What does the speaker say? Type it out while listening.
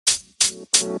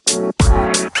Couple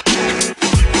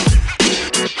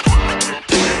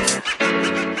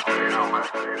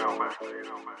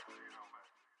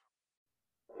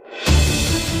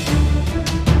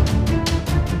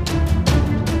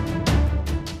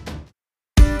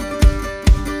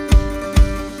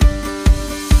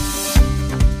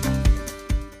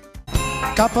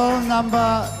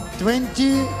number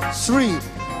 23,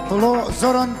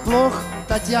 Zoran Ploch,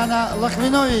 Tatsiana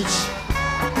Lahvinovich.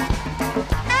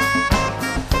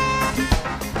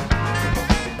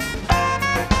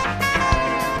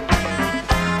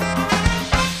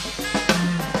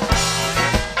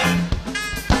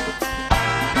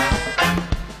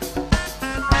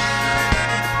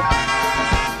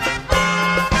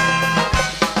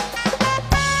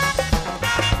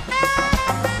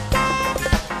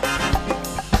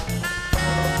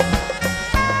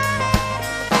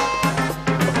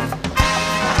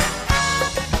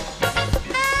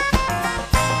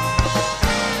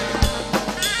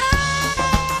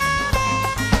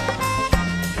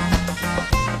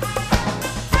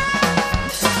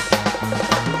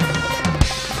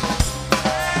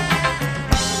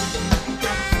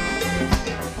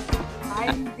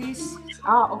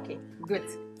 Okay, good.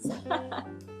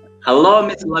 Hello,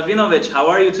 Ms. Lahvinovich. How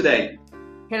are you today?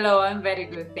 Hello, I'm very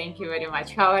good. Thank you very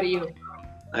much. How are you?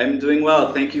 I'm doing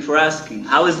well. Thank you for asking.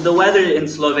 How is the weather in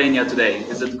Slovenia today?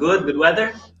 Is it good? Good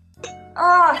weather?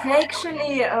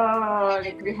 Actually,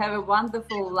 we have a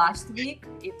wonderful last week.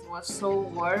 It was so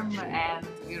warm and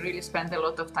we really spent a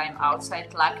lot of time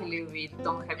outside. Luckily, we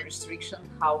don't have restriction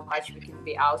how much we can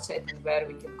be outside and where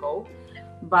we can go.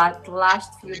 But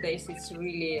last few days it's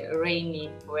really rainy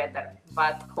weather,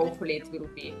 but hopefully it will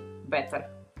be better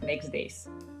next days.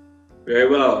 Very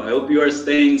well. I hope you are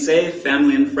staying safe,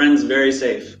 family and friends very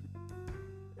safe.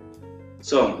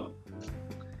 So,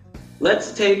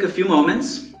 let's take a few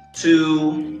moments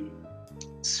to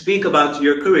speak about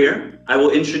your career. I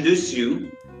will introduce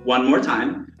you one more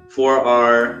time for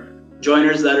our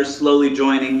joiners that are slowly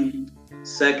joining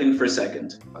second for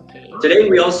second. Okay. Today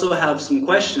we also have some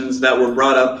questions that were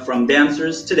brought up from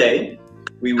dancers today.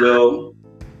 We will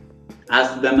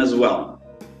ask them as well.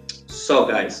 So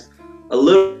guys, a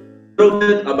little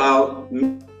bit about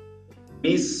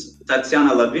Miss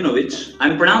Tatsiana Lahvinovich.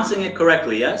 I'm pronouncing it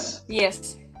correctly, yes?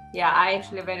 Yes. Yeah, I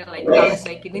actually very like how it's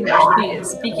like in English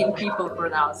speaking people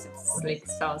pronounce it. Like, it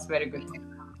sounds very good.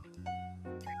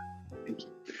 Thank you.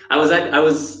 I'm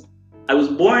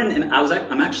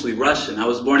actually Russian. I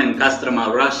was born in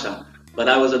Kostroma, Russia, but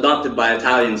I was adopted by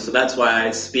Italians, so that's why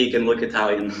I speak and look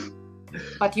Italian.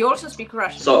 But you also speak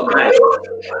Russian. So, guys,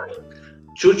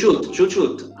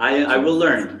 chut-chut, I will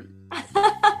learn.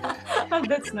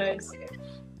 That's nice.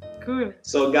 Cool.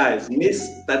 So guys, Miss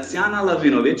Tatsiana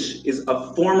Lahvinovich is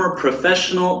a former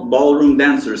professional ballroom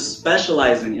dancer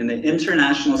specializing in the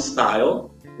international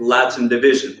style Latin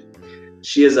division.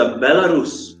 She is a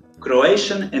Belarus,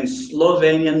 Croatian and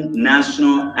Slovenian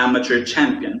national amateur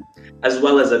champion, as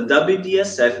well as a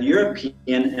WDSF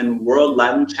European and World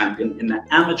Latin champion in the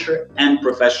amateur and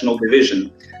professional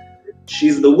division.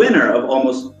 She's the winner of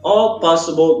almost all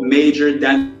possible major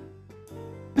dance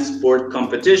sport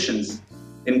competitions,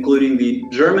 including the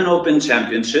German Open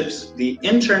Championships, the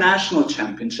International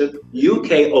Championship,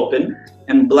 UK Open,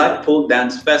 and Blackpool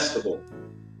Dance Festival.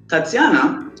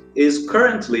 Tatsiana is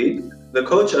currently the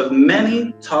coach of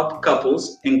many top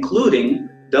couples, including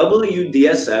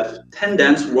WDSF 10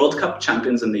 Dance World Cup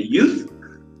champions in the youth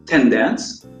 10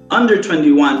 Dance, under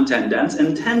 21 10 Dance,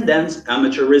 and 10 Dance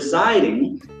amateur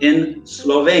residing in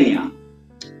Slovenia.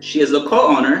 She is the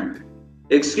co-owner,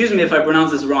 excuse me if I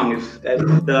pronounce this wrong,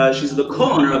 she's the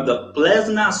co-owner of the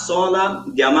Plesna Sola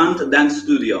Diamant Dance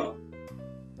Studio.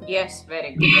 Yes,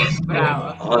 very good.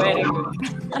 Bravo. Awesome.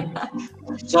 Very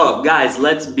good. So, guys,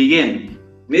 let's begin.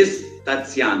 Miss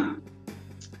Tatsiana,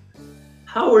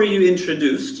 how were you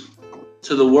introduced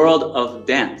to the world of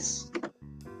dance?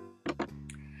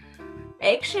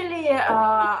 Actually,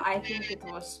 I think it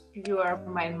was pure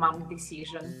my mom's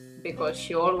decision, because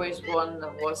she always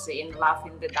was in love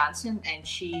in the dancing, and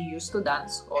she used to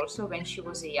dance also when she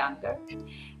was younger.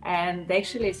 And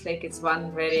actually it's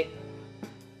one very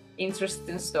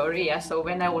interesting story. Yeah, so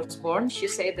when I was born, she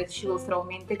said that she will throw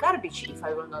me in the garbage if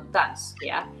I will not dance.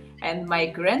 Yeah, and my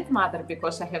grandmother,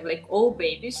 because I have like all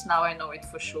babies now, I know it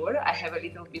for sure, I have a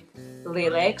little bit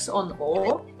legs on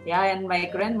all. Yeah, and my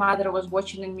grandmother was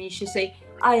watching me. She said,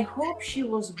 I hope she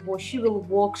will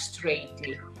walk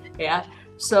straightly. Yeah,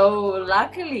 so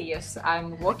luckily, yes,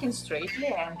 I'm walking straightly,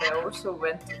 and I also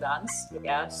went to dance.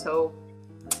 Yeah, so,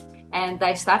 and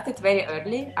I started very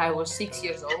early. I was 6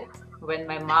 years old when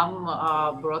my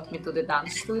mom brought me to the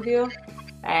dance studio,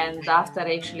 And after,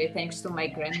 actually, thanks to my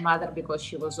grandmother, because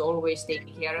she was always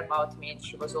taking care about me and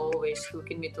she was always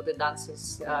taking me to the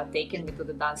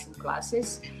dancing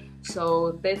classes.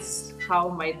 So that's how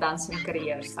my dancing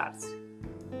career starts.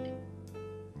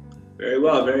 Very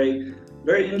well, very,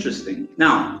 very interesting.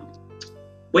 Now,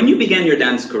 when you began your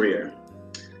dance career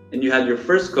and you had your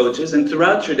first coaches, and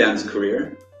throughout your dance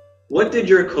career, what did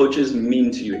your coaches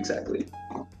mean to you exactly?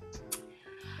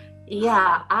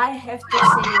 Yeah, I have to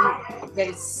say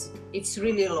that it's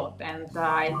really a lot, and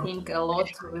I think a lot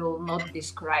will not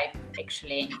describe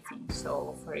actually anything.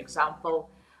 So, for example,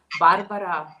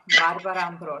 Barbara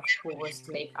Ambrosch, who was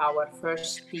like our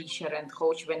first teacher and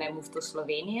coach when I moved to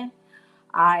Slovenia,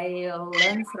 I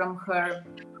learned from her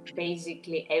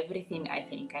basically everything, I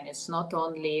think, and it's not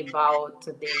only about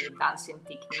the dancing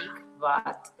technique,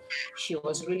 but she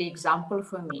was really example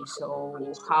for me.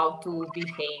 So how to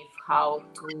behave, how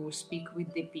to speak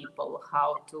with the people,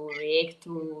 how to react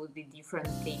to the different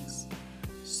things.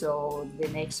 So the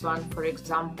next one, for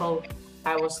example,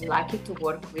 I was lucky to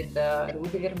work with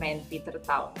Rudy Vermeer, Peter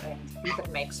Tau, and Peter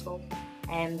Maxwell.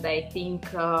 And I think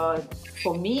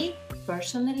for me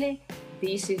personally,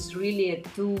 this is really a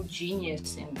two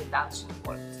genius in the dance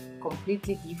world.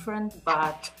 Completely different,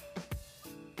 but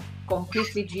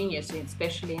completely genius,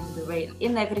 especially in the way,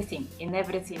 in everything,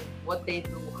 what they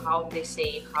do, how they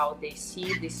say, how they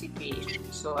see the situation.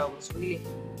 So I was really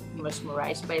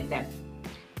mesmerized by them.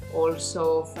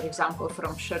 Also, for example,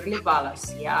 from Shirley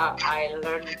Ballas, yeah, I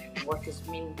learned what it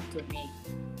means to be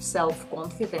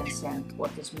self-confidence and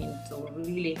what it means to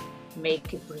really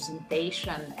make a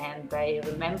presentation. And I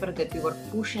remember that we were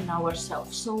pushing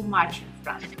ourselves so much in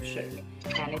front of Shirley.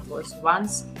 And it was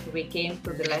once we came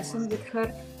to the lesson with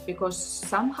her, because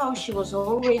somehow she was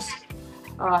always,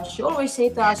 she always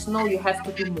said to us, no, you have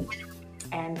to do more.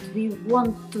 And we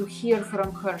want to hear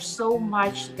from her so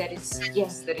much that it's,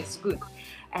 yes, that is good.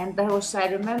 And I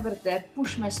remember that I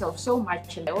pushed myself so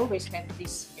much, and I always had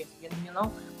this,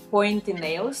 pointy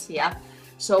nails, yeah.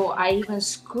 So I even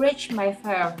scratched my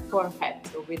forehead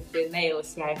with the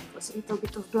nails, yeah. It was a little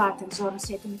bit of blood, and Zora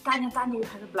said to me, Tanya, you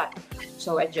have blood.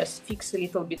 So I just fixed a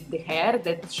little bit the hair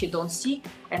that she don't see,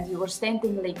 and we were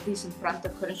standing like this in front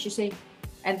of her, and she said,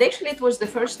 and actually it was the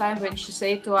first time when she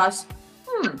said to us,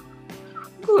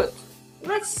 good,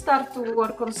 let's start to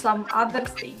work on some other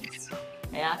things,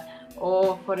 yeah.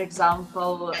 Or for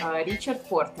example, Richard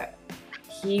Porter.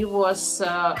 He was,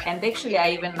 and actually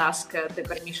I even asked the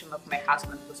permission of my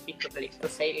husband to speak to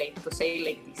say like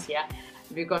this, yeah,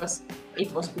 because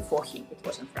it was before him, it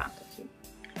was in front of him.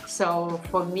 So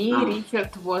for me,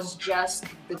 Richard was just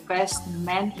the best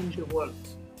man in the world.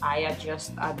 I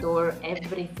just adore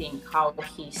everything, how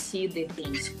he sees the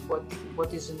things,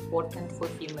 what is important for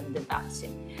him in the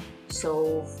dancing.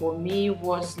 So for me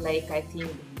was like, I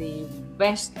think, the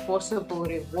best possible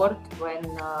reward when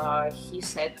he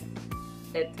said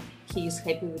that he is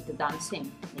happy with the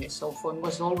dancing. Yeah, so for me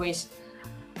was always,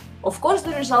 of course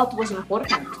the result was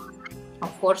important.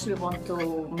 Of course we want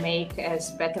to make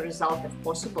as better result as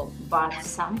possible, but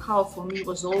somehow for me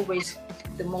was always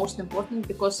the most important,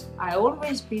 because I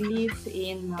always believe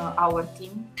in our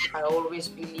team. I always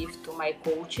believe to my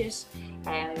coaches,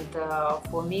 and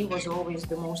for me was always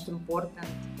the most important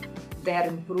their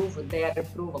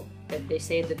approval, that they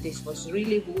say that this was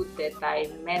really good, that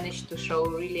I managed to show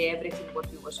really everything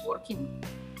what we was working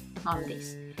on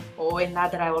this. Or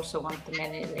another, I also want to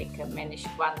manage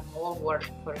one more word,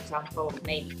 for example,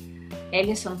 name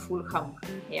Alison Fulham.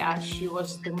 Yeah, she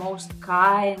was the most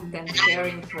kind and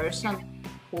caring person,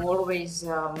 who always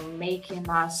making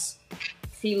us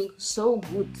feel so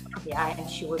good. Yeah, and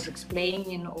she was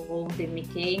explaining all the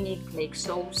mechanic like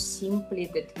so simply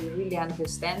that we really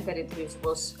understand that it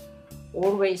was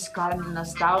always calming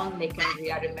us down. Like,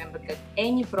 and I remember that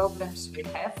any problems we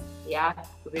have, yeah,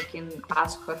 we can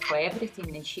ask her for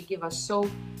everything, and she gave us so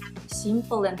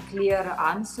simple and clear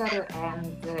answer,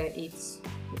 and it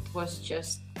was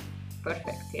just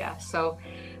perfect. Yeah, so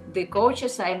the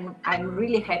coaches, I'm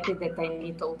really happy that I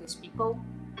meet all these people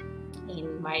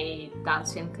in my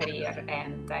dancing career,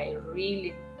 and I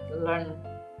really learn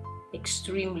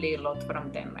extremely a lot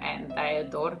from them, and I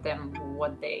adore them,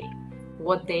 what they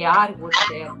are, what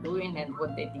they are doing, and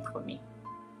what they did for me.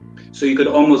 So you could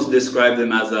almost describe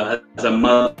them as a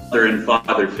mother and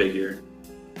father figure.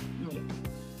 Yeah.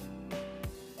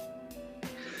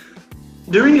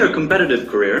 During your competitive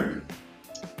career,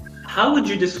 how would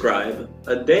you describe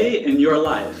a day in your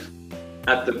life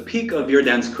at the peak of your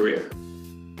dance career?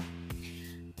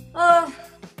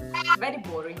 Very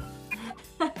boring.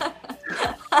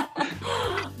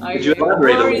 Could you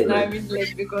elaborate a little bit? I mean,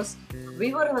 like, because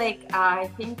we were like, I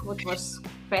think what was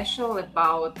special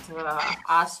about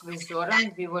us with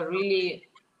Zoran, we were really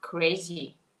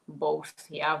crazy both.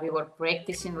 Yeah, we were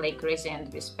practicing like crazy, and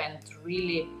we spent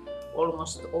really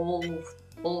almost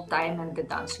all time in the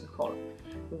dancing hall.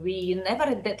 We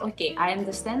never did. Okay, I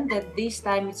understand that this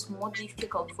time it's more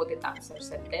difficult for the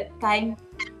dancers. At that time,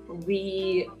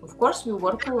 of course we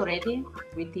work already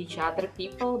with each other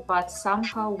people, but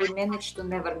somehow we managed to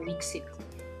never mix it.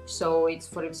 So it's,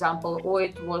 for example, or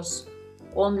it was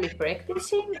only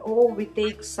practicing, or we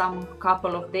take some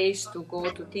couple of days to go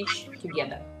to teach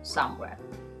together somewhere.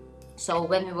 So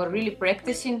when we were really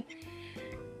practicing,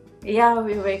 yeah,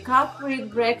 we wake up, we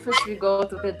eat breakfast, we go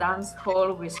to the dance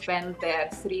hall, we spend there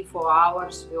 3-4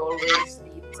 hours. We always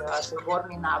did the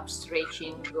warming up,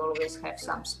 stretching, we always have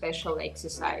some special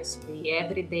exercise.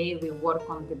 Every day we work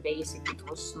on the basic. It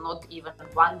was not even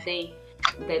one day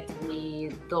that we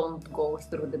don't go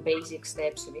through the basic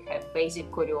steps. We have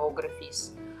basic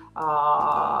choreographies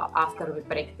after we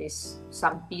practice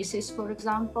some pieces, for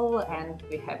example, and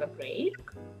we have a break.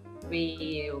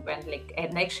 We went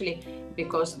and actually,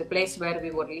 because the place where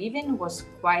we were living was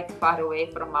quite far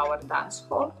away from our dance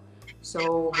hall,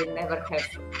 so we never have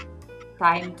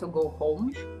time to go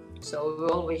home. So we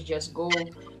always just go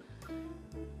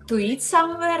to eat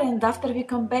somewhere, and after we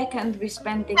come back and we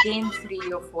spend again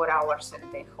 3 or 4 hours in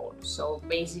the hall. So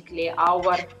basically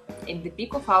in the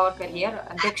peak of our career,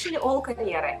 and actually all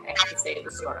career, I have to say,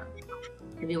 with Zoran,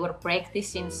 we were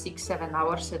practicing 6-7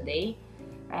 hours a day.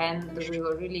 And we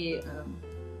were really,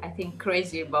 I think,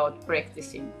 crazy about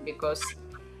practicing, because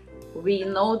we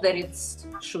know that it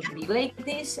should be like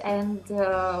this, and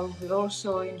we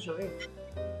also enjoy it.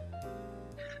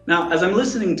 Now, as I'm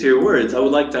listening to your words, I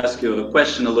would like to ask you a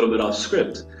question a little bit off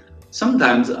script.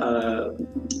 Sometimes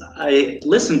I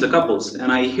listen to couples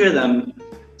and I hear them,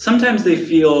 sometimes they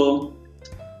feel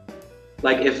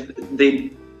like if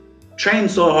they train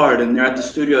so hard and they're at the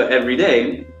studio every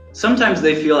day, sometimes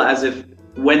they feel as if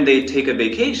when they take a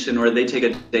vacation or they take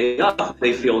a day off,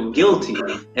 they feel guilty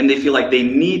and they feel like they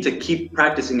need to keep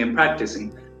practicing and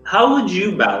practicing. How would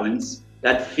you balance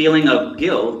that feeling of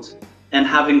guilt and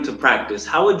having to practice?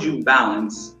 How would you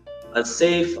balance a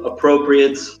safe,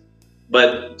 appropriate,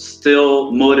 but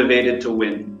still motivated to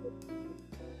win?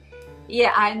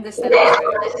 Yeah, I understand.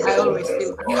 I always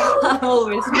feel, I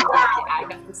always feel guilty. I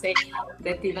have to say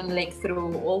that even like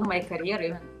through all my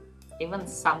career, even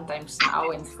sometimes now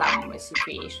in some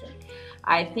situation,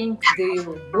 I think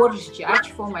the worst judge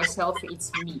for myself,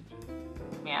 it's me.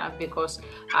 Yeah, because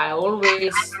I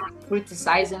always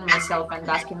criticizing myself and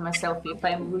asking myself if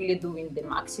I'm really doing the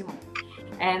maximum.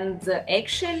 And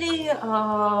actually,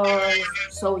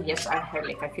 so yes, I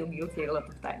feel guilty a lot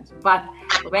of times. But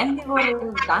when we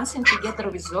were dancing together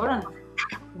with Zoran,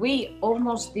 we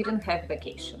almost didn't have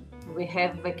vacation. We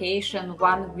have vacation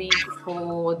 1 week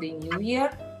for the New Year.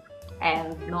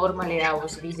 And normally I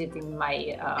was visiting my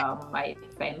my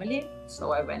family,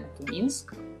 so I went to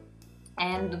Minsk,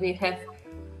 and we have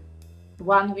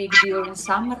 1 week during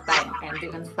summertime, and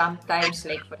even sometimes,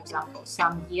 like for example,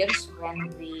 some years when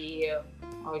we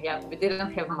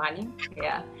didn't have money,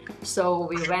 so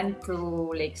we went to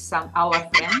like our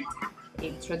friend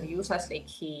introduced us, like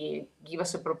he gave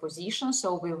us a proposition,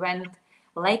 so we went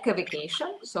like a vacation,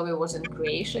 so it was in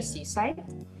Croatia, seaside.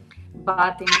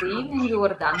 But in the evening we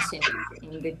were dancing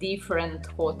in the different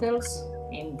hotels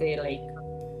in the like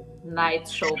night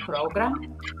show program.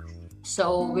 So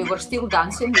we were still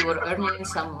dancing, we were earning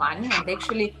some money, and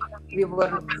actually we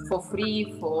were for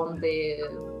free on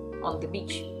the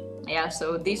beach. Yeah,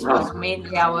 so this was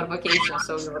mainly our vacation.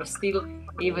 So we were still,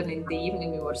 even in the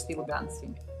evening, we were still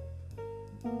dancing.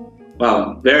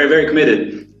 Wow, very, very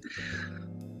committed.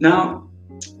 Now,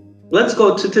 let's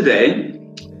go to today.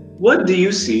 What do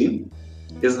you see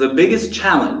is the biggest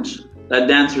challenge that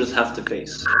dancers have to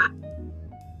face?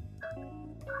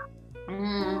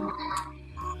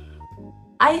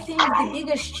 I think the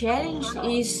biggest challenge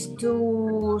is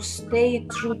to stay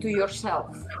true to yourself.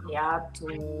 Yeah, to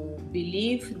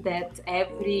believe that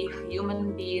every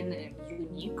human being is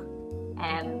unique,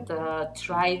 and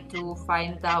try to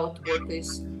find out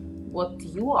what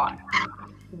you are,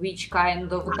 which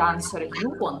kind of dancer you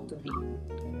want to be.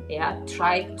 Yeah,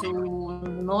 try to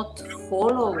not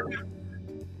follow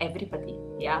everybody.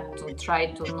 Yeah, to try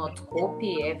to not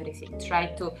copy everything.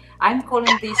 I'm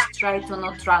calling this, try to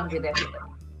not run with everybody.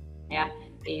 Yeah,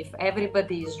 if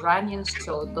everybody is running,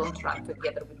 so don't run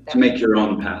together with them. To make your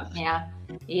own path. Yeah,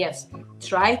 yes.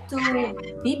 Try to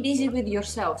be busy with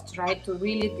yourself. Try to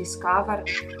really discover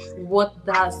what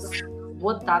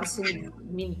dancing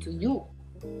mean to you.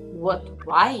 What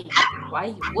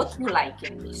you like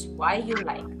in this, why you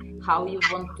like. how you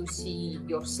want to see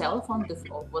yourself on the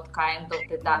floor, what kind of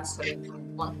the dancer you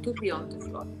want to be on the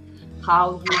floor,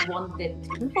 how you want that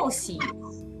people see you,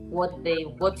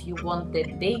 what you want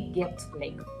that they get,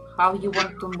 like how you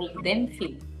want to make them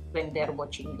feel when they're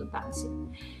watching you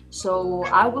dancing. So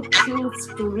I would choose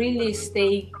to really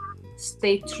stay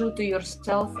true to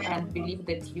yourself and believe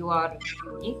that you are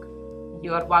unique,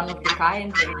 you are one of the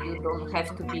kind, and you don't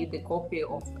have to be the copy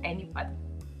of anybody.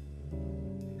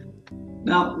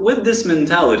 Now, with this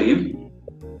mentality,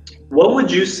 what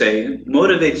would you say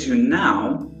motivates you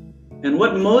now, and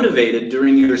what motivated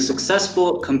during your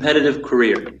successful competitive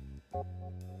career?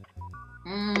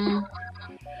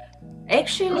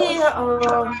 Actually,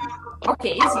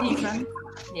 okay, it's different.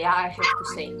 Yeah, I have to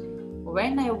say.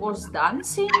 When I was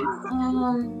dancing,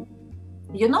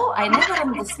 you know, I never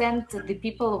understand the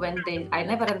people I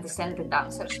never understand the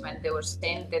dancers when they were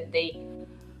saying that they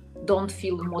don't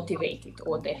feel motivated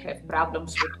or they have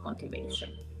problems with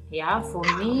motivation. Yeah, for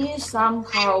me,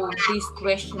 somehow this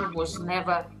question was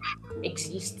never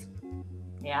exist.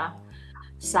 Yeah,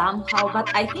 somehow,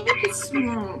 but I think it's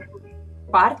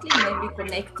partly maybe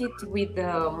connected with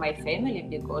my family,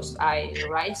 because I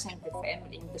rise in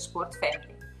the sport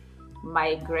family.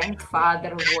 My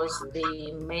grandfather was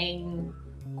the main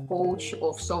coach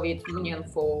of Soviet Union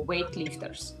for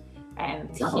weightlifters, and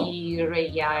he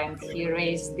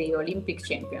raised the Olympic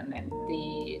champion, and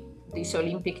this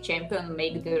Olympic champion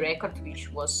made the record, which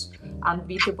was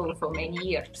unbeatable for many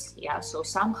years. Yeah, so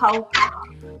somehow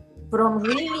from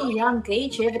really young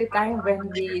age, every time when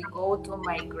we go to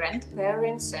my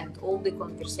grandparents and all the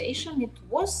conversation, it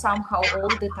was somehow all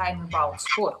the time about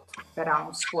sport,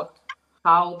 around sport,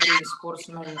 how the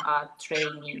sportsmen are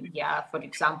training. Yeah, for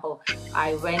example,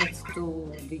 I went to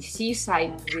the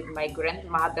seaside with my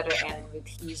grandmother and with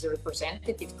his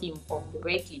representative team of the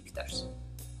weightlifters.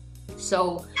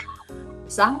 So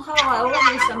somehow I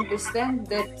always understand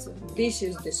that this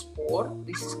is the sport,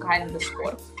 this is kind of the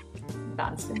sport,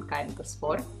 dancing kind of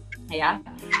sport. Yeah,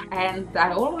 and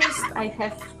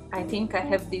I think I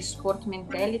have this sport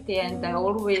mentality, and I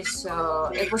always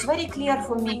it was very clear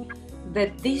for me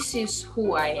that this is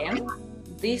who I am,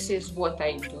 this is what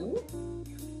I do,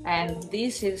 and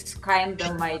this is kind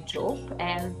of my job.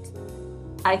 And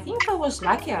I think I was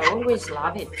lucky, I always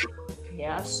love it.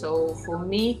 Yeah, so for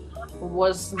me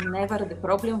was never the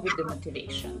problem with the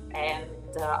motivation, and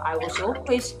I was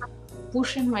always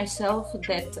pushing myself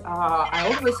that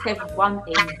I always have one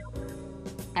aim.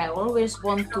 I always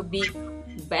want to be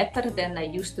better than I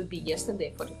used to be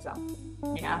yesterday, for example.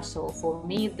 Yeah, so for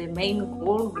me the main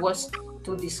goal was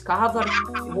to discover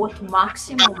what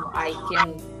maximum I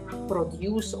can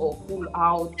produce or pull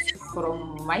out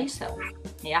from myself.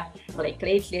 Yeah, like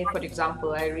lately, for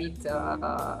example, I read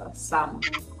some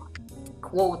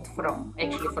quote from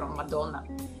Madonna.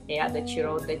 Yeah, that she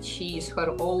wrote that she is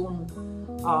her own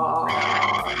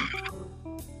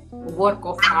work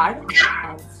of art,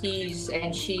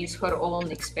 and she is her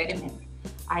own experiment.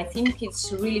 I think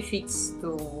it's really fits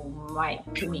to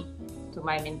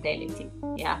my mentality.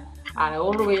 Yeah, I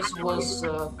always was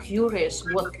curious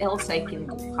what else I can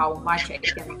do, how much I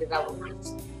can develop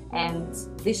this, and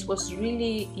this was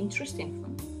really interesting for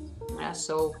me.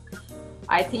 So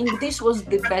I think this was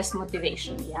the best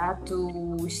motivation. Yeah,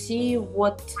 to see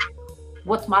what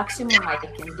maximum I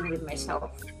can do with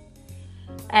myself.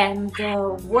 And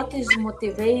what is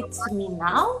motivates me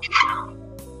now?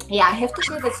 Yeah, I have to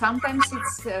say that sometimes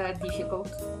it's difficult.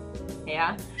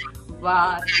 Yeah,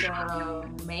 but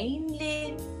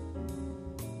mainly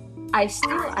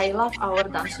I love our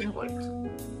dancing world.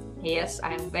 Yes,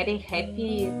 I'm very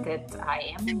happy that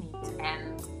I am in it.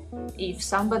 And if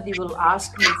somebody will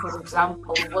ask me, for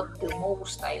example, what the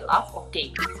most I love,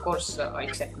 okay, of course,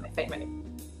 except my family.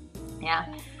 Yeah,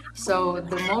 so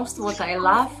the most what I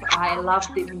love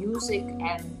the music,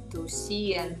 and to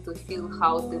see and to feel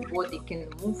how the body can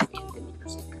move in the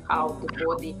music, how the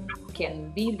body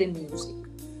can be the music.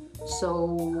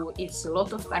 So it's a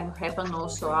lot of time happen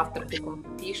also after the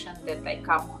competition that I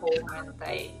come home and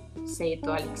I say to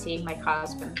Alexei, my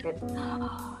husband, that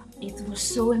it was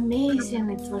so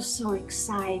amazing, it was so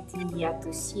exciting, yeah,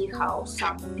 to see how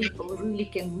some people really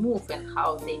can move and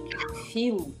how they can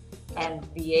feel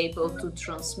and be able to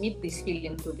transmit this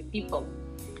feeling to the people.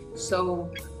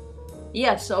 So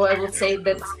yeah, so I would say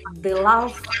that the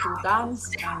love to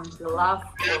dance and the love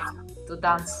to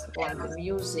dance on the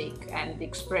music and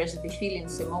express the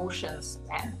feelings, emotions,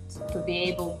 and to be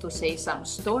able to say some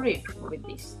story with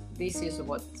this is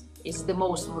what is the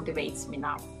most motivates me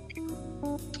now.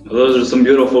 Those are some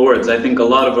beautiful words. I think a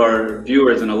lot of our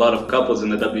viewers and a lot of couples in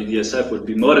the WDSF would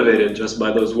be motivated just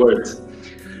by those words.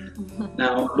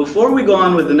 Now, before we go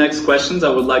on with the next questions, I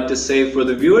would like to say for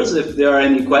the viewers, if there are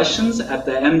any questions at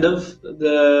the end of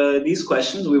these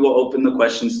questions, we will open the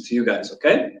questions to you guys,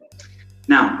 okay?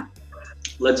 Now,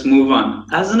 let's move on.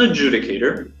 As an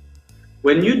adjudicator,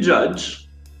 when you judge,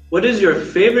 what is your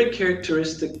favorite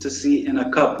characteristic to see in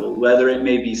a couple, whether it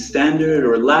may be standard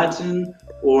or Latin,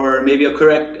 or maybe a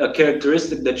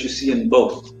characteristic that you see in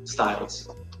both styles?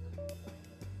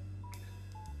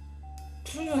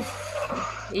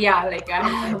 Yeah, like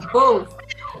both.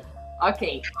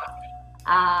 Okay.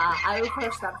 I will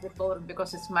first start with ballroom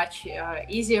because it's much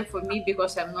easier for me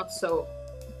because I'm not so,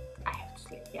 I have to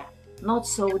say, yeah, not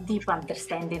so deep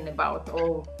understanding about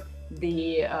all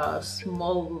the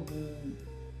small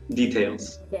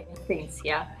details things.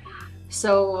 Yeah.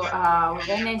 So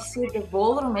when I see the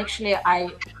ballroom, actually I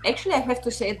have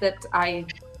to say that I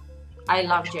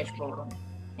love judge ballroom.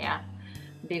 Yeah.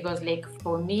 Because like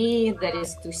for me, that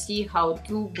is to see how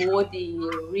two body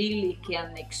really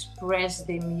can express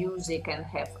the music and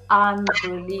have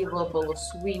unbelievable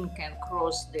swing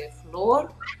across the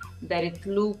floor, that it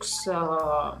looks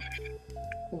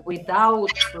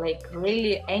without like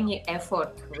really any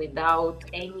effort, without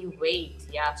any weight.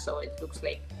 Yeah, so it looks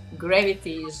like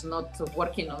gravity is not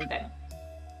working on them.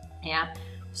 Yeah,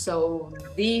 so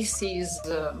this is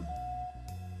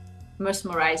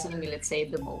mesmerizing me, let's say,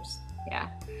 the most. Yeah.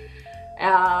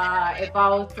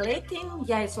 About Latin,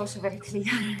 yeah, it's also very clear.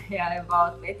 Yeah,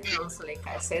 about Latin, also like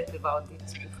I said about it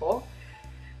before,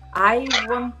 I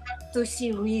want to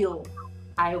see real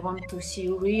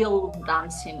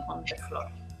dancing on the floor.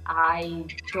 I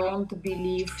don't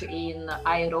believe in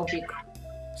aerobic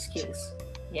skills.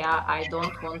 Yeah, I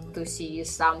don't want to see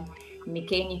some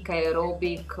mechanical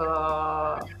aerobic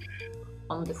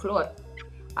on the floor.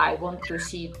 I want to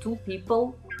see two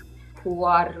people who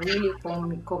are really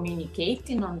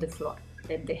communicating on the floor,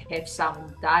 that they have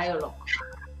some dialogue,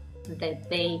 that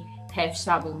they have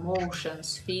some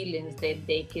emotions, feelings, that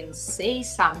they can say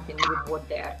something with what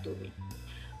they are doing.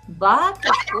 But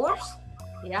of course,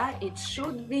 yeah, it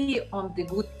should be on the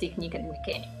good technique and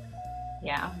mechanic.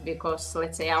 Yeah, because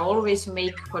let's say I always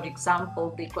make, for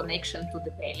example, the connection to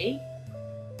the belly.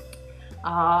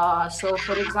 So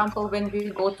for example, when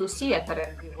we go to theater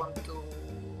and we want to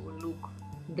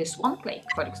the swan plate,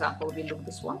 for example, we look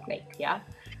the swan plate. Yeah,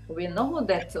 we know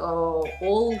that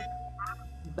all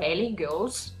ballet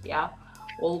girls, yeah,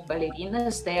 all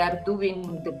ballerinas, they are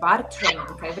doing the bar training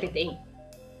every day,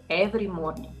 every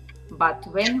morning. But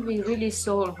when we really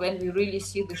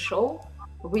see the show,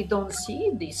 we don't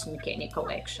see these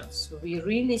mechanical actions. We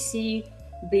really see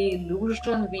the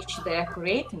illusion which they are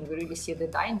creating. We really see the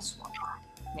dying swan.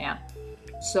 Yeah.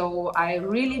 So I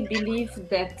really believe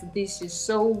that this is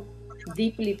so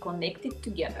deeply connected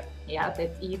together. Yeah,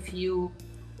 that if you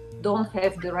don't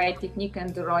have the right technique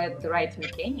and the right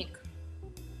mechanic,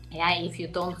 yeah, if you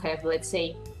don't have, let's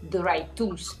say, the right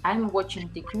tools, I'm watching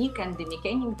technique and the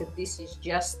mechanic, that this is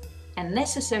just a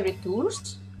necessary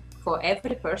tools for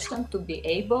every person to be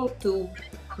able to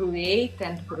create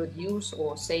and produce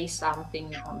or say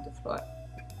something on the floor.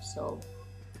 So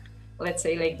let's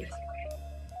say like this.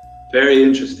 Very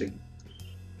interesting.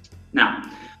 Now,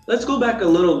 let's go back a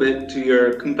little bit to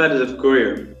your competitive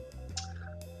career.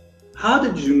 How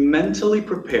did you mentally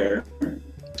prepare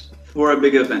for a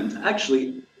big event?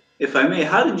 Actually, if I may,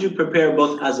 how did you prepare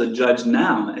both as a judge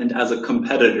now and as a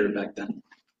competitor back then?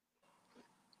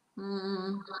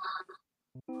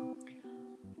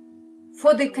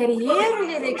 For the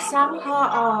career, like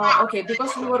somehow, okay,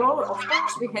 because we were all, of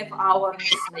course, we have our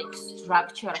like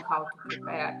structure how to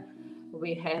prepare.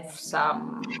 We have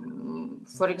some,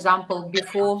 for example,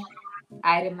 before,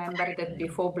 I remember that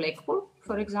before Blackpool,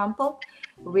 for example,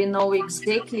 we know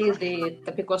exactly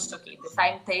because okay, the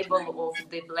timetable of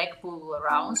the Blackpool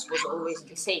rounds was always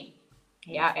the same.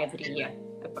 Yeah, every year,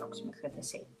 approximately the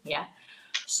same. Yeah.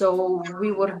 So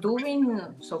we were doing,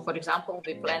 so for example,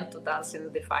 we plan to dance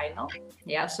in the final.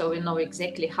 Yeah, so we know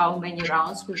exactly how many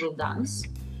rounds we will dance.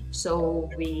 So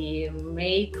we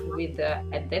make with,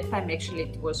 at that time, actually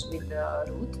it was with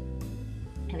Ruth,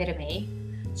 Vermeer.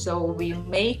 So we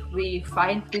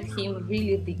find with him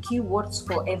really the keywords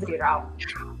for every round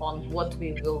on what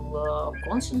we will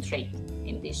concentrate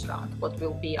in this round, what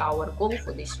will be our goal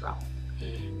for this round.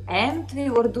 And we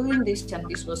were doing this, and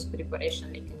this was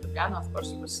preparation like in Ljubljana. Of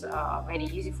course, it was very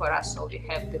easy for us, so we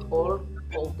have the whole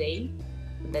day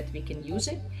that we can use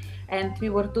it. And we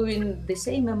were doing the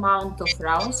same amount of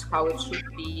rounds, how it should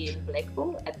be in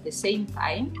Blackpool, at the same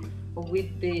time,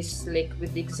 with this, like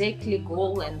with exactly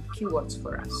goal and keywords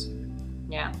for us.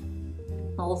 Yeah.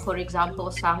 Or for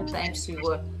example, sometimes we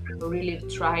were really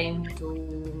trying to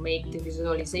make the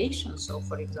visualization. So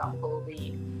for example,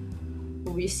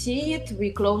 we see it,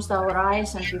 we closed our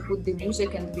eyes and we put the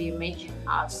music and we imagine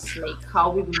us like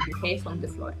how we will behave on the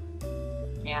floor.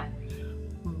 Yeah,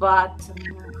 but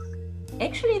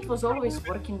actually it was always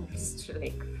working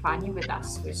like funny with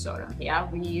us with Zoran. Yeah,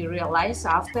 we realized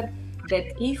after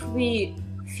that if we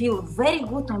feel very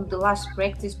good on the last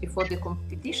practice before the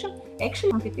competition,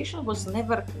 actually competition was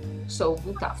never so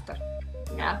good after.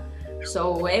 Yeah,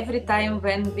 so every time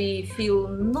when we feel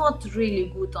not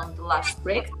really good on the last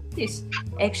practice,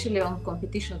 actually on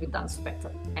competition we dance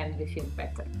better and we feel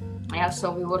better. Yeah,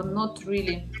 so we were not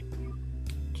really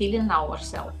killing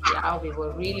ourselves. Yeah, we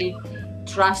were really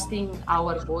trusting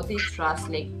our body,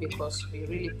 because we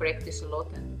really practice a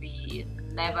lot and we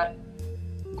never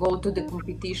go to the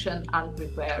competition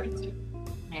unprepared.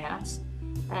 Yes,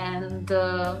 and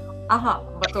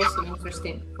but also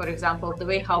interesting, for example, the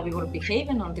way how we were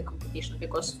behaving on the competition,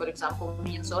 because for example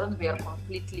me and Zoran, we are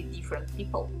completely different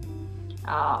people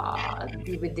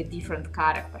with the different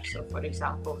characters. So for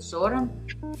example, Zoran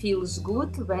feels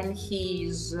good when he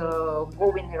is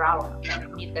going around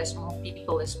and meet as more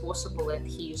people as possible, and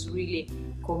he is really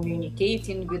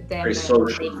communicating with them and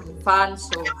making fun,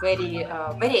 so very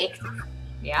active.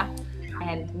 Yeah,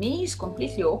 and me is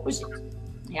completely opposite.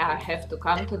 Yeah, I have to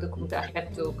come to the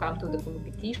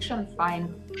competition,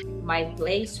 find my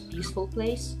place, peaceful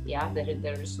place. Yeah,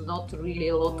 there is not really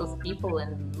a lot of people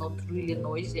and not really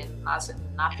noisy and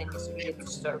nothing is really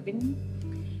disturbing me.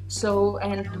 So,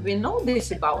 and we know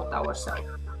this about ourselves.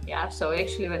 Yeah, so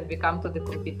actually when we come to the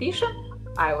competition,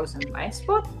 I was in my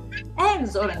spot and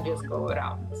Zoran just go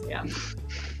around.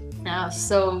 Yeah.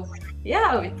 So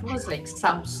yeah, it was like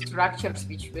some structures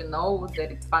which we know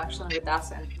that it functioned with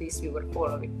us, and this we were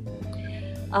following.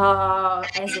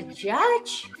 As a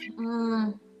judge,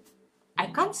 I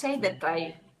can't say that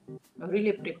I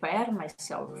really prepare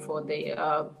myself for the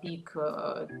big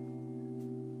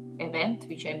event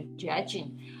which I'm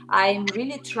judging. I'm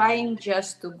really trying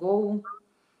just to go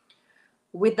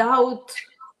without,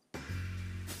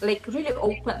 like, really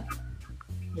open.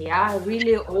 Yeah,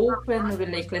 really open with,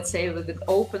 like, let's say,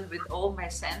 open with all my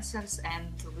senses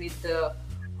and with the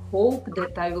hope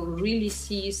that I will really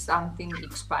see something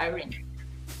inspiring.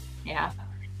 Yeah,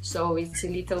 so it's a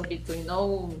little bit,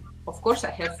 of course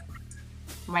I have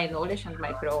my knowledge and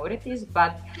my priorities,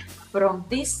 but from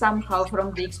this somehow,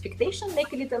 from the expectation,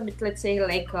 make a little bit, let's say,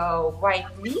 like a white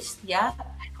list, yeah,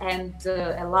 and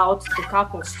allowed the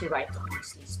couples to write on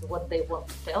this list what they want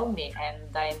to tell me,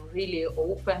 and I'm really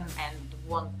open and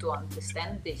want to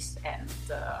understand this and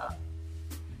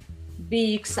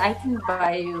be excited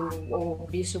by or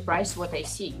be surprised what I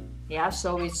see. Yeah,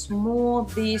 so it's more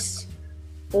this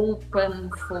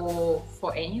open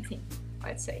for anything,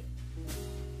 I'd say.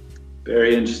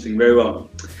 Very interesting, very well.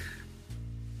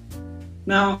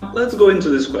 Now let's go into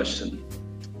this question.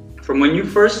 From when you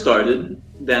first started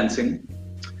dancing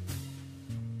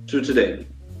to today,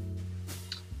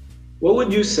 what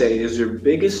would you say is your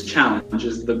biggest challenge,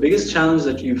 is the biggest challenge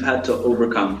that you've had to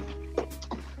overcome?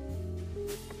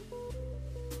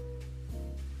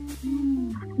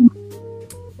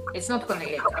 It's not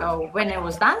connected. When I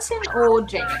was dancing or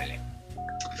generally?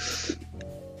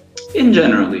 In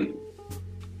generally.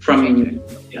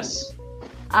 Yes.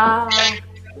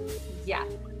 Yeah,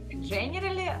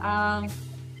 generally,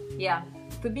 yeah,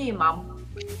 to be a mom.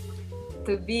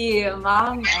 To be a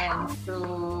mom and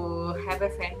to have a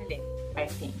family, I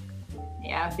think.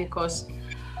 Yeah, because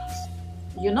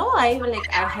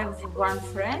I have one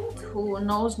friend who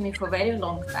knows me for a very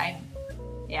long time.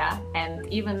 Yeah, and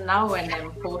even now when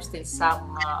I'm posting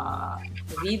some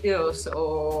videos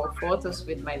or photos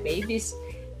with my babies,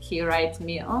 he writes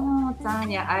me, "Oh,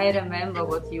 Tanya, I remember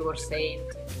what you were saying."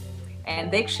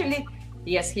 And actually,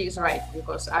 yes, he is right,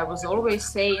 because I was always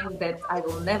saying that I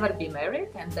will never be married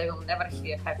and I will never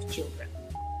have children.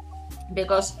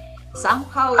 Because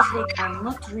somehow it's like I'm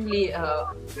not really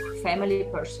a family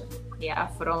person. Yeah,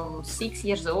 from 6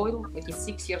 years old,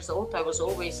 I was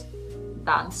always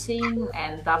dancing,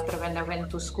 and after when I went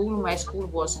to school, my school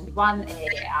was in one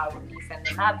area, I would live in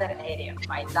another area,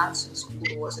 my dancing school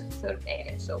was in third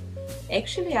area, so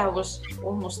actually I was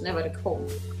almost never at home.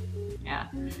 Yeah,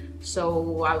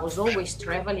 so I was always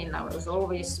traveling, I was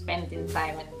always spending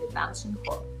time in the dancing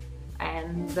hall,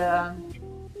 and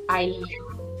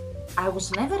I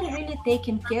was never really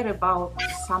taking care about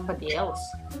somebody else.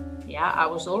 Yeah, I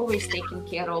was always taking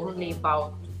care only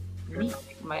about me,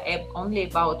 only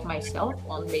about myself,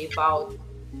 only about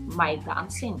my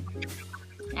dancing.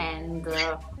 And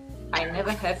I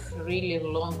never have really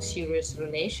long serious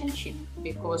relationship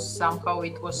because somehow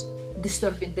it was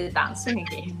disturbing the dancing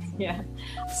again. Yeah.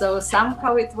 So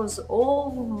somehow it was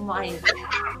all my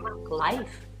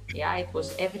life. Yeah, it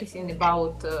was everything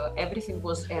about everything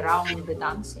was around the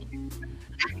dancing,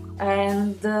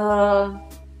 and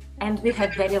we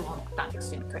had very long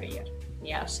dancing career.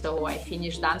 Yeah, so I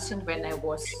finished dancing when I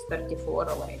was 34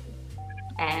 already,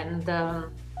 and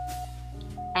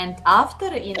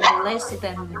after in less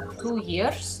than 2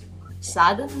 years,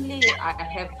 suddenly I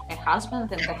have a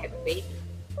husband and I have a baby.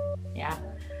 Yeah.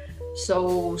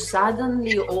 So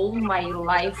suddenly all my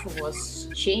life was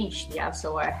changed. Yeah.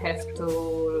 So I have to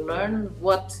learn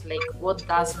what is meant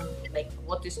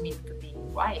to be a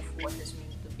wife, what is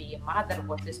meant to be a mother,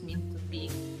 what is meant to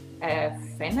be a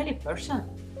family person.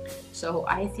 So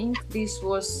I think this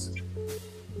was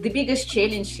the biggest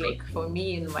challenge for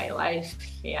me in my life.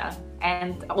 Yeah.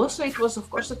 And also it was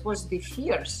the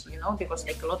fears, because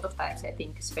a lot of times I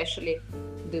think especially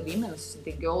the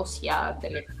girls, yeah,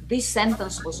 this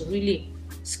sentence was really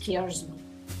scares me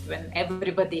when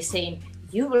everybody is saying,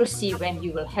 you will see when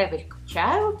you will have a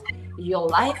child, your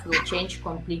life will change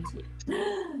completely.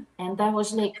 And I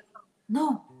was like,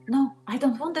 no, I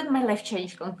don't want that my life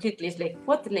change completely. It's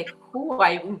who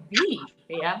I will be.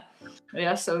 Yeah.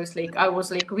 Yeah, so it's I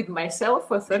was with myself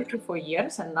for 34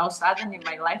 years, and now suddenly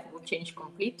my life will change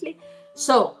completely.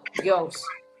 So, girls,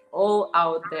 all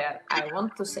out there, I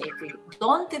want to say to you,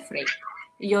 don't afraid.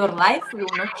 Your life will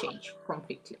not change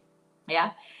completely.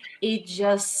 Yeah, it's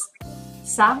just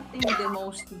something, the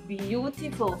most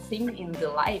beautiful thing in the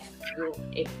life will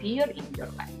appear in your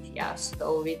life. Yeah,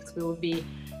 so it will be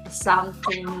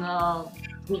something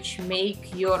which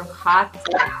make your heart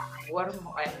warm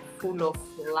and full of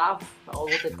love all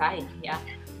the time. Yeah,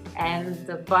 and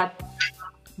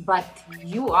but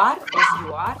you are as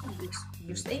you are,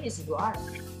 you stay as you are.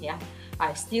 Yeah,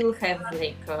 I still have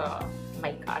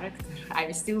my character.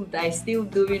 I still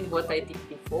doing what I did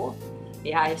before.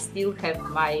 Yeah, I still have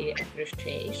my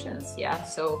appreciations. Yeah,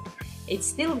 so it's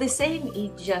still the same.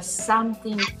 It's just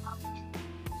something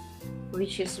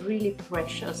which is really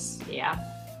precious. Yeah.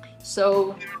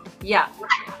 So, yeah,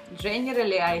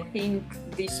 generally, I think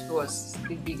this was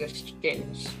the biggest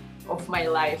challenge of my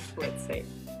life, let's say.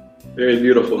 Very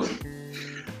beautiful.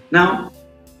 Now,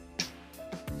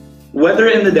 whether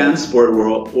in the dance sport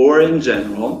world or in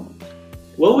general,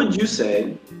 what would you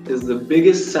say is the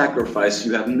biggest sacrifice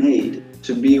you have made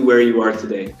to be where you are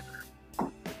today?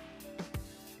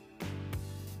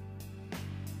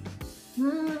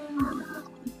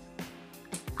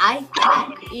 I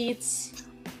think it's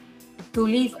to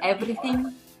leave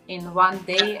everything in one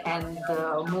day and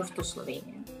move to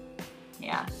Slovenia.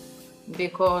 Yeah,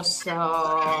 because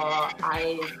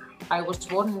I was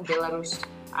born in Belarus.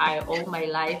 All my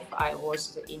life I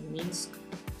was in Minsk,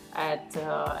 and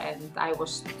I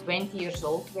was 20 years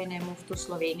old when I moved to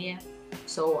Slovenia.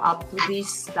 So up to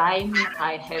this time,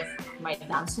 I have my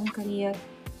dancing career.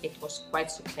 It was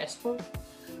quite successful.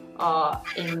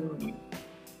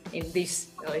 In this,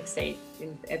 let's say,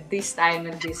 at this time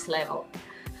and this level,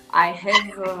 I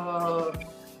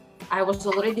was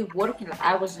already working.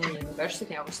 I was in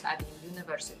university. I was studying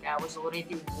university. I was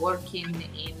already working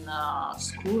in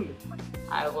school.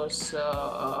 I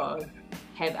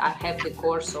have the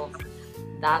course of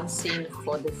dancing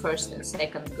for the first and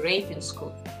second grade in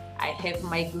school. I have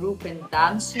my group in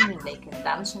dancing, in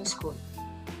dancing school.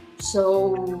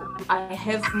 So I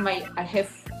have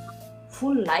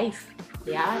full life.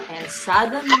 Yeah, and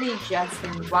suddenly, just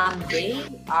in one day,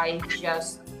 I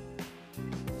just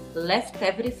left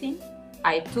everything.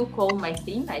 I took all my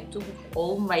things, I took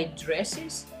all my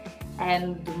dresses,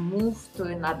 and moved to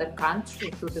another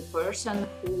country, to the person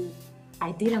who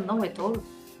I didn't know at all.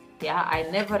 Yeah, I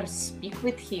never speak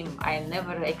with him. I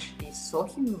never actually saw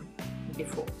him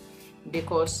before,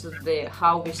 because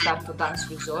how we start to dance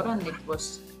with Zoran, it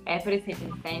was everything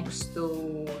thanks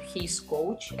to his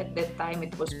coach. At that time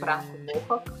it was Branko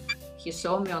Bohak. He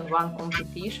saw me on one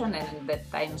competition, and at that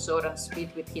time Zoran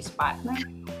split with his partner,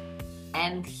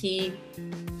 and he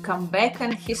come back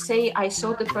and he say, I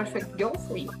saw the perfect girl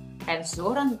for you. And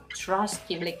Zoran trust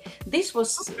him. This we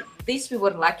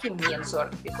were lucky, me and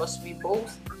Zoran, because we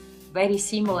both very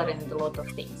similar in a lot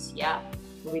of things. Yeah,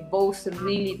 we both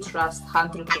really trust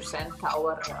 100%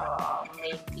 our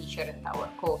main teacher and our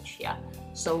coach. Yeah.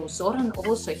 So Zoran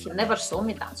also, he never saw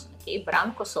me dancing. Okay,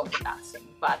 Branko saw me dancing,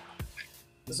 but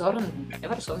Zoran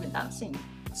never saw me dancing.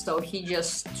 So he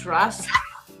just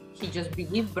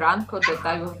believed Branko that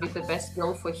I will be the best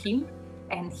girl for him,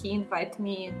 and he invited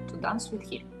me to dance with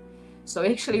him. So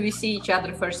actually we see each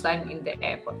other first time in the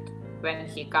airport when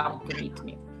he come to meet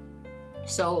me.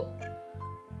 So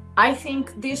I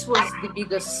think this was the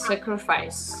biggest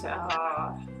sacrifice.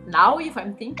 Now, if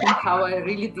I'm thinking how I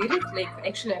really did it, like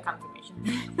actually I can't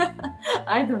imagine.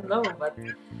 I don't know, but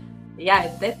yeah,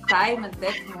 at that time, at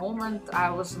that moment, I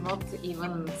was not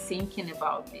even thinking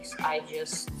about this. I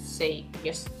just say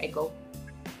yes, I go,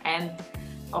 and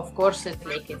of course,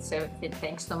 it's everything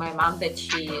thanks to my mom that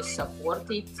she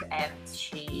supported and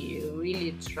she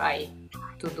really tried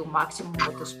to do maximum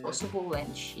what is possible,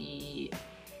 and she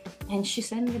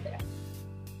sent me there.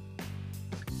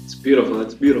 It's beautiful.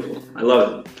 It's beautiful. I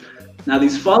love it. Now,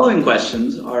 these following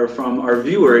questions are from our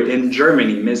viewer in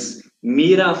Germany, Miss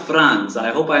Mira Franz. I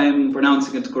hope I am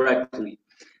pronouncing it correctly.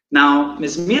 Now,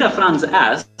 Miss Mira Franz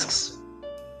asks,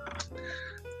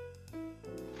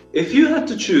 if you had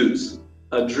to choose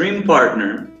a dream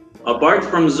partner, apart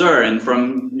from Zur, and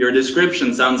from your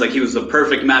description, sounds like he was a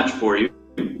perfect match for you,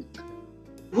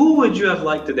 who would you have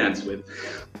liked to dance with?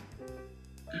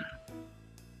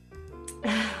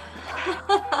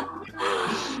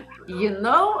 You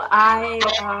know, I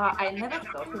never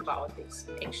thought about this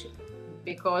actually,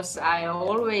 because I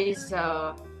always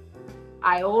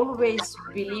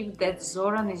believe that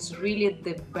Zoran is really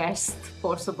the best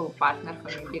possible partner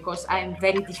for me, because I am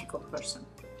very difficult person.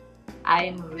 I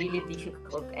am really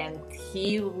difficult, and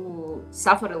he will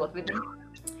suffer a lot with me.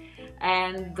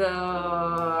 And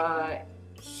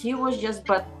he was just,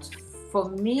 but for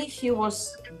me, he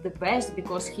was the best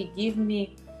because he gave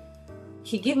me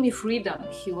freedom.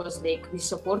 He was like, we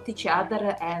support each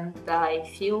other, and I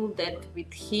feel that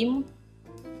with him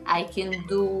I can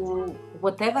do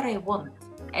whatever I want,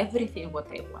 everything what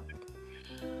I want.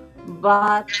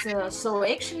 But so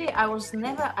actually I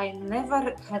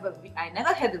never had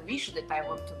a wish that I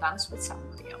want to dance with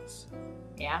somebody else.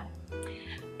 Yeah.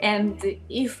 And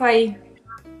if I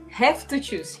have to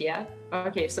choose, yeah,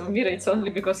 okay, so Mira, it's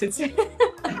only because it's yeah,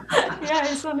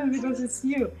 it's only because it's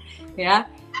you. Yeah.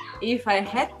 If I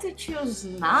had to choose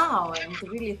now and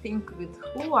really think with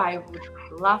who I would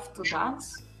love to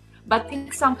dance, but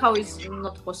it somehow is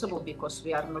not possible because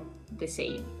we are not the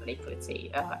same, like let's say,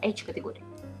 age category.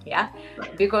 Yeah,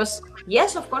 because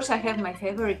yes, of course, I have my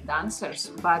favorite dancers,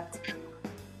 but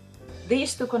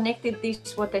this to connect it,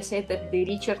 this what I said, that the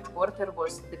Richard Porter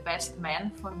was the best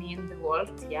man for me in the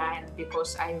world. Yeah, and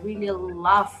because I really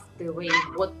love the way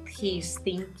what he's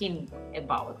thinking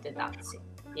about the dancing.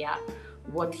 Yeah,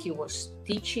 what he was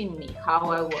teaching me,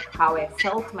 how I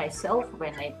felt myself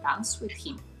when I danced with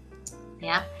him.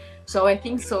 Yeah, so I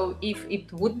think so. If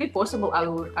it would be possible, I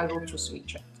will choose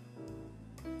Richard.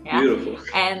 Yeah. Beautiful.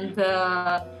 And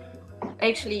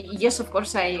actually, yes, of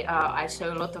course, I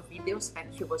saw a lot of videos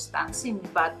when he was dancing,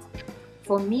 but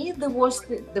for me, the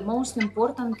most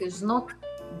important is not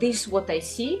this what I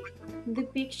see in the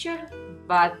picture,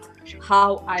 but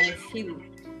how I feel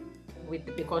with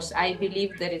it, because I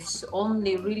believe there is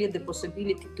only really the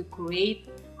possibility to create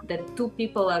that two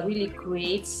people are really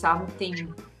create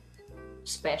something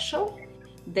special,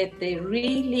 that they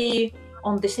really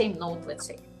on the same note, let's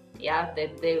say. Yeah,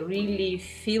 that they really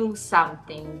feel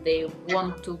something they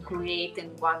want to create in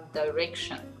one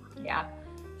direction. Yeah,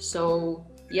 so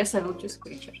yes, I will choose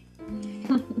Richard.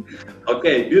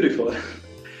 Okay, beautiful.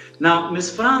 Now, Ms.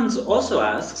 Franz also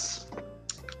asks,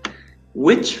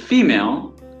 which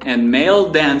female and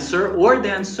male dancer or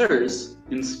dancers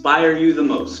inspire you the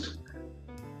most?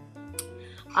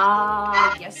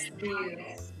 Yes,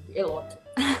 a lot.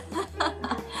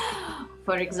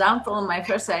 For example,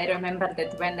 I remember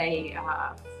that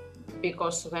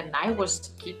because when I was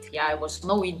a kid, yeah, I was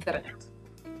no internet,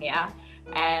 yeah,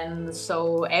 and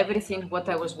so everything what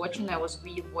I was watching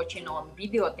on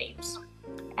videotapes.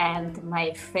 And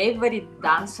my favorite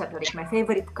dancer, like my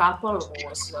favorite couple,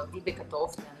 was Vibeke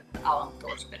Toft and Alan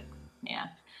Torsberg. Yeah,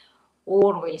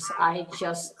 always, I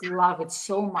just love it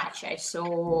so much.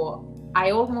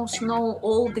 I almost know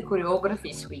all the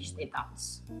choreographies which they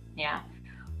dance. Yeah.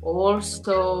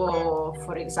 Also,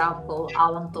 for example,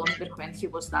 Alan Tonsberg, when he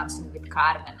was dancing with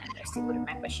Carmen, and I still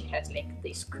remember she had like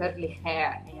this curly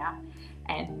hair, yeah,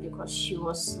 and because she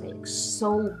was like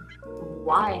so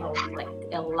wild, like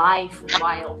alive,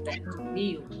 wild and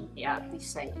real, yeah,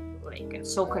 this like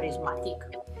so charismatic.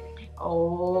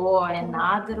 Oh,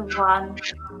 another one,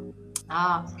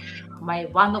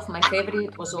 one of my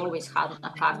favorite was always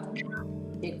Hannah Carter,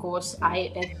 because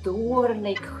I adore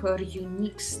like her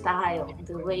unique style,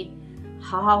 the way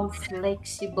how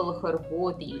flexible her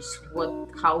body is,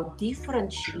 how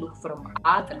different she looks from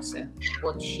others, and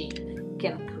what she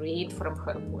can create from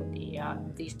her body.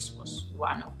 This was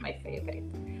one of my favorite.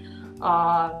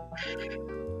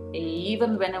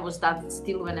 Even when I was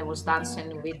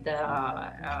dancing with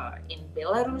in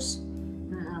Belarus,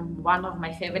 one of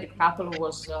my favorite couple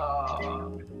was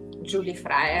Julie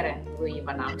Fryer and Louis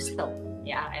Van Amstel.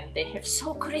 Yeah, and they have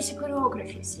so crazy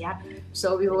choreographies. Yeah,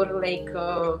 so we were like,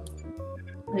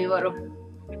 we were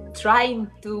trying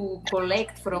to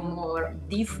collect from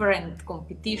different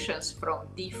competitions, from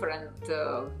different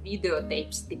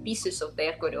videotapes, the pieces of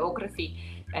their choreography,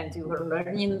 and we were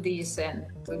learning this, and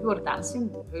we were dancing.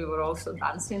 We were also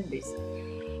dancing this.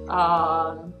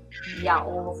 Yeah,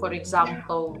 or for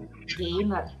example,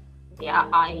 Gamer. Yeah,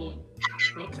 I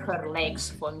like her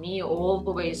legs. For me,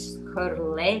 always her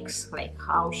legs, like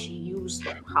how she used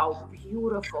them, how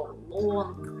beautiful,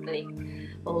 long, like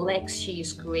legs she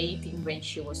is creating when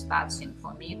she was dancing.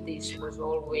 For me, this was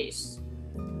always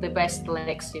the best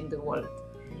legs in the world.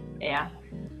 Yeah.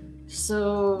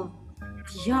 So,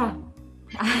 yeah,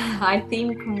 I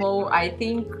think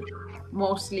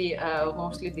mostly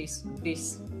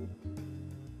this.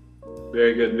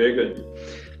 Very good, very good.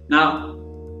 Now,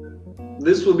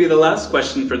 this will be the last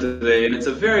question for today, and it's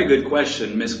a very good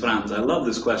question, Miss Franz. I love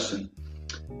this question.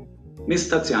 Miss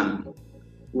Tatsiana,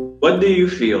 what do you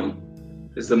feel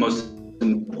is the most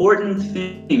important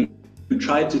thing you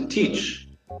try to teach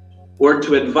or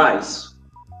to advise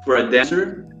for a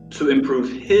dancer to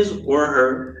improve his or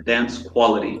her dance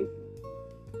quality?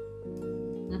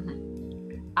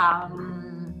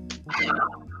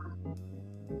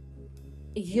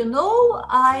 You know,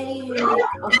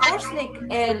 of course, like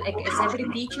as every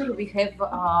teacher, we have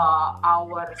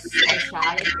our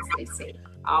specialities, let's say,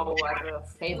 our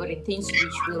favorite things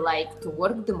which we like to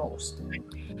work the most.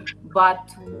 But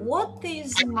what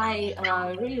is my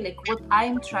really like what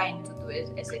I'm trying to do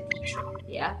as a teacher?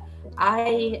 Yeah,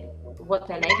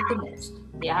 what I like the most.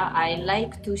 Yeah, I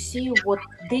like to see what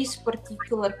this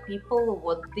particular people,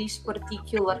 what this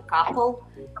particular couple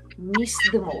miss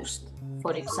the most.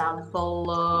 For example,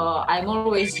 I'm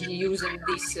always using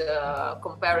this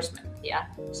comparison. Yeah,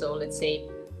 so let's say,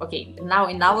 okay, now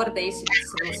in nowadays it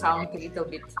will sound a little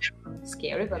bit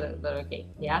scary, but okay,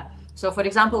 yeah. So for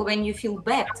example, when you feel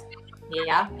bad,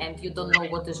 yeah, and you don't know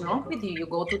what is wrong with you, you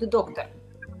go to the doctor,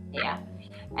 yeah.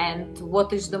 And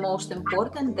what is the most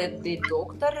important, that the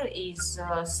doctor is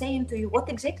saying to you what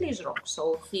exactly is wrong.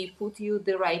 So he put you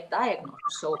the right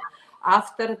diagnosis. So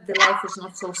after the life is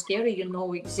not so scary, you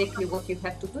know exactly what you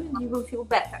have to do and you will feel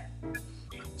better.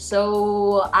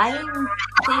 So I'm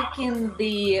taking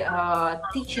the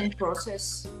teaching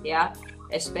process, yeah,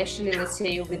 especially let's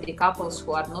say with the couples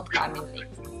who are not coming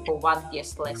like for one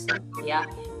test lesson, yeah,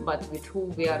 but with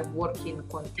whom we are working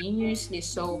continuously.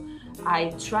 So I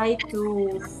try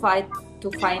to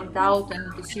find out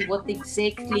and to see what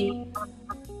exactly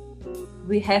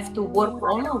we have to work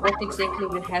on, or what exactly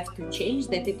we have to change,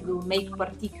 that it will make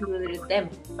particularly them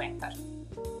better.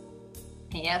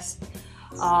 Yes,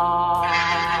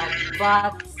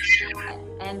 but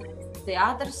and the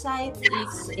other side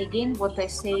is again what I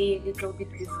say a little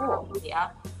bit before. Yeah,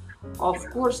 of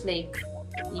course, like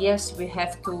yes, we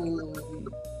have to.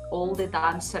 All the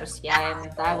dancers, yeah,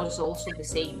 and I was also the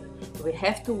same. We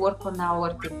have to work on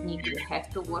our technique, we have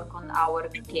to work on our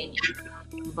mechanic.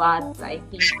 But I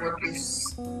think what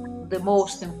is the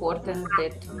most important,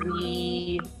 that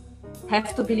we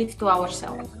have to believe to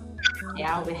ourselves.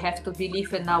 Yeah, we have to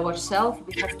believe in ourselves,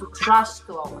 we have to trust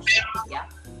to ourselves, yeah.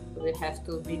 We have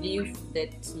to believe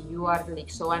that you are like,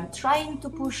 so I'm trying to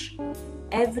push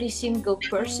every single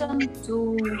person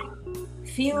to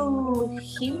feel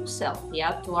himself,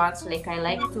 yeah, to answer, like I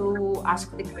like to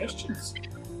ask the questions.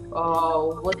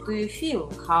 What do you feel?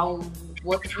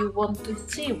 What you want to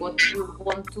see? What you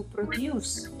want to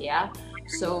produce? Yeah.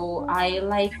 So I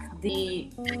like the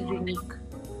unique.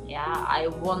 Yeah, I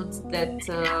want that.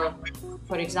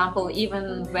 For example,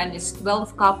 even when it's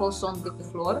 12 couples on the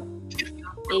floor,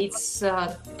 it's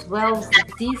 12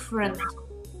 different,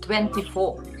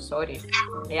 24. Sorry.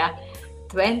 Yeah.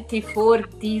 24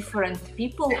 different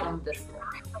people on the floor,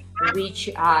 which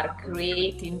are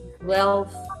creating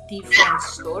 12 different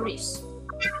stories,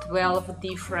 12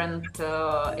 different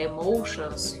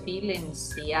emotions,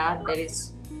 feelings. Yeah, there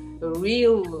is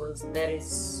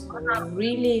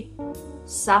really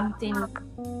something.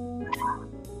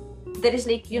 There is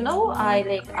like, you know,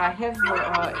 I have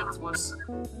it was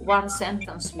one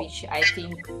sentence which I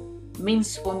think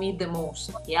means for me the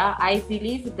most. Yeah, I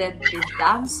believe that the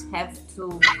dance have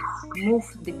to move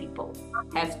the people,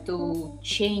 have to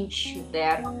change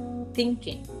their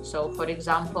thinking. So for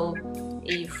example,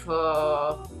 if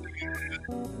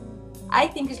I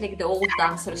think it's like the old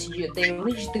dancers, they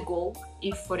reach the goal.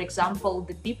 If for example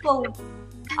the people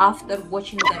after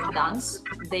watching them dance,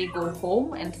 they go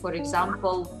home and for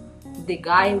example the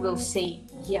guy will say,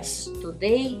 yes,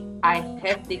 today I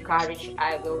have the courage,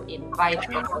 I will invite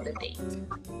her for the date.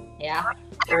 Yeah.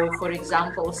 Or for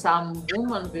example, some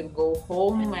woman will go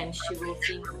home and she will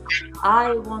think,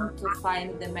 I want to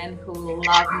find the man who will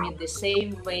love me the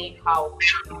same way how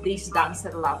this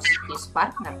dancer loves his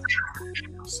partner.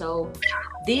 So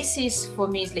this is for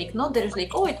me, it's like, not there's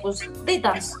like, oh, it was, they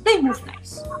dance, they move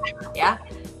nice. Yeah.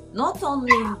 Not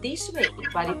only in this way,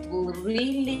 but it will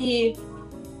really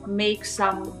make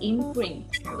some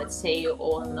imprint, let's say,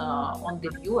 on the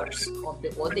viewers, on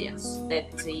the audience, that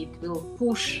it will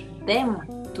push them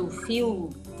to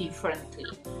feel differently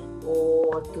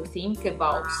or to think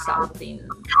about something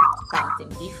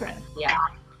different. Yeah,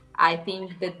 I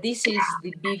think that this is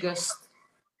the biggest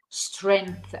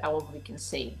strength, or we can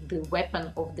say the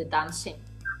weapon of the dancing.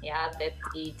 Yeah, that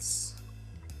it's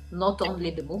not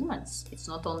only the movements, and it's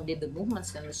not only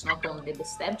the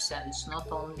steps, and it's not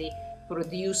only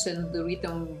producing the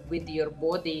rhythm with your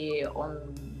body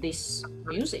on this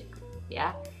music.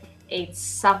 Yeah, it's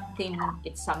something,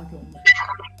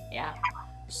 yeah.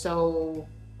 So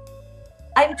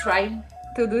I'm trying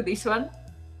to do this one,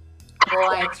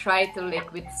 or I try to,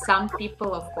 like, with some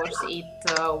people, of course, it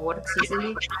works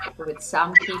easily. With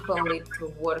some people, it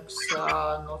works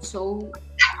not so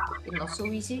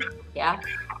easy. Yeah,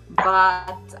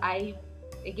 but I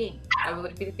will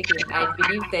repeat it again. I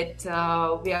believe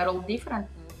that we are all different,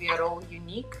 we are all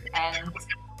unique, and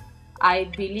I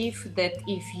believe that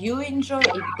if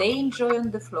they enjoy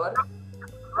on the floor,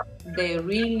 they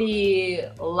really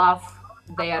love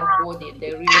their body.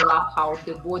 They really love how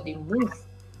the body moves.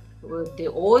 The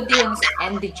audience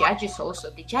and the judges also.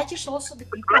 The judges also the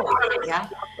people. Yeah,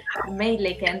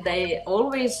 like, and I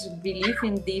always believe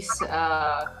in this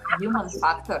human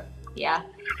factor. Yeah,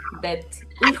 that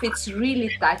if it's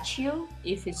really touch you,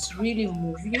 if it's really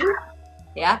move you,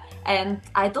 yeah, and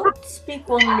I don't speak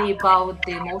only about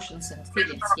the emotions and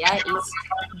feelings. Yeah, it's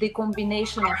the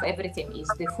combination of everything, is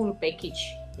the full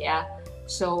package. Yeah,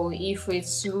 so if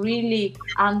it's really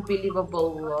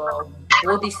unbelievable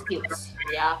body skills,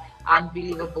 yeah,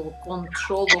 unbelievable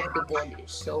control of the body.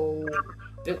 So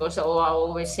because I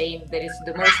always say that it's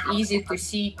the most easy to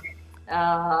see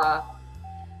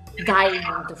dying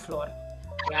on the floor.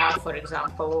 Yeah, for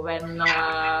example, when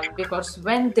because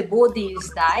when the body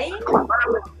is dying,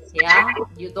 yeah,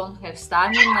 you don't have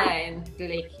stamina, and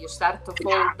like you start to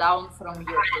fall down from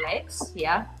your legs.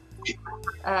 Yeah,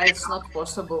 it's not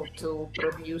possible to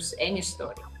produce any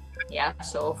story. Yeah,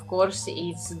 so of course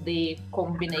it's the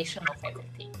combination of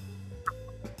everything.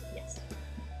 Yes.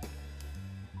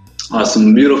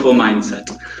 Awesome, beautiful mindset.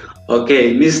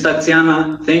 Okay, Ms.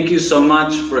 Tatsiana, thank you so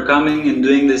much for coming and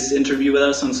doing this interview with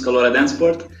us on Scalora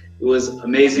DanceSport. It was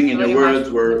amazing, and your words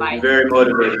were very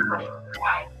motivating.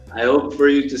 I hope for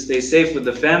you to stay safe with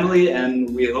the family,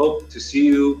 and we hope to see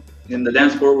you in the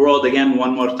dance sport world again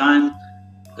one more time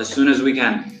as soon as we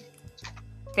can.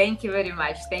 Thank you very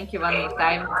much. Thank you one more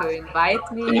time to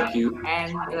invite me. Thank you.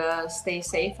 And stay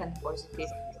safe and positive,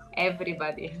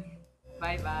 everybody.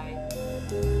 Bye-bye.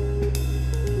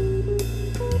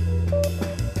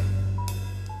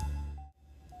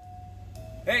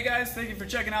 Hey guys, thank you for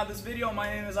checking out this video. My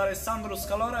name is Alessandro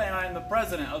Scalora and I am the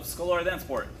president of Scalora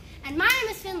DanceSport. And my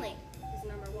name is Finley,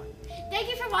 who's #1. Thank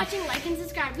you for watching, like and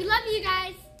subscribe. We love you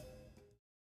guys.